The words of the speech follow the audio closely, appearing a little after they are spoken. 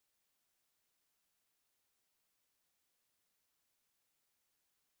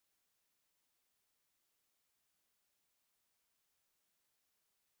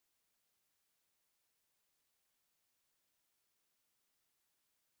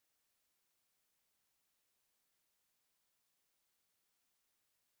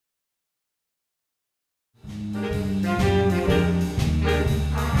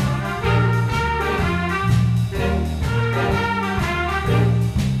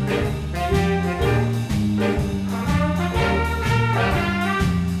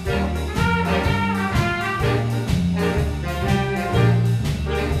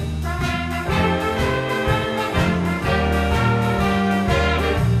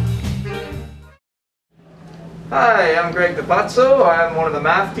Hi, I'm Greg DePazzo. I'm one of the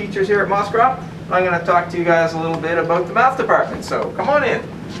math teachers here at Moscrop. I'm going to talk to you guys a little bit about the math department, so come on in.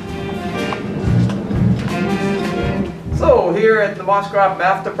 So here at the Moscrop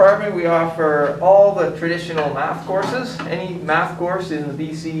Math Department we offer all the traditional math courses. Any math course in the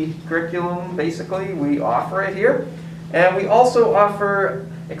BC curriculum, basically, we offer it here. And we also offer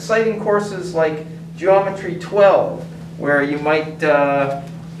exciting courses like Geometry 12, where you might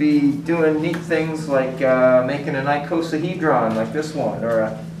be doing neat things like making an icosahedron like this one, or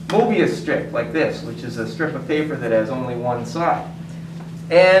a Mobius strip like this, which is a strip of paper that has only one side.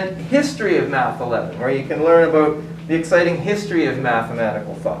 And History of Math 11, where you can learn about the exciting history of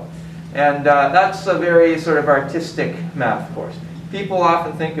mathematical thought. And that's a very sort of artistic math course. People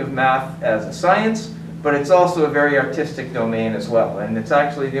often think of math as a science, but it's also a very artistic domain as well. And it's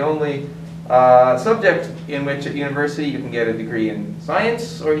actually the only subject in which at university you can get a degree in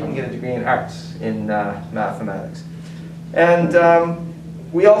science or you can get a degree in arts in mathematics. And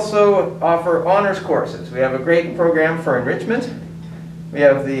we also offer honors courses. We have a great program for enrichment. We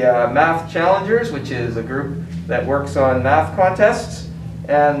have the Math Challengers, which is a group that works on math contests.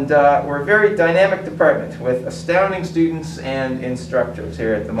 And we're a very dynamic department with astounding students and instructors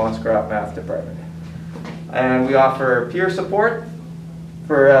here at the Moscrop Math Department. And we offer peer support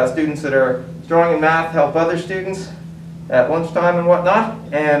for students that are strong in math, help other students at lunchtime and whatnot.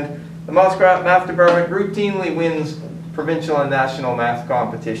 And the Moscrop Math Department routinely wins provincial and national math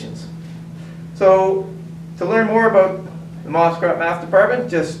competitions. So to learn more about the Moscrop Math Department,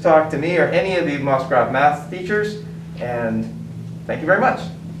 just talk to me or any of the Moscrop Math teachers, and thank you very much.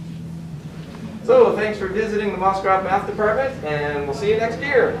 So thanks for visiting the Moscrop Math Department, and we'll see you next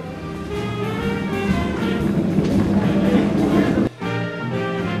year.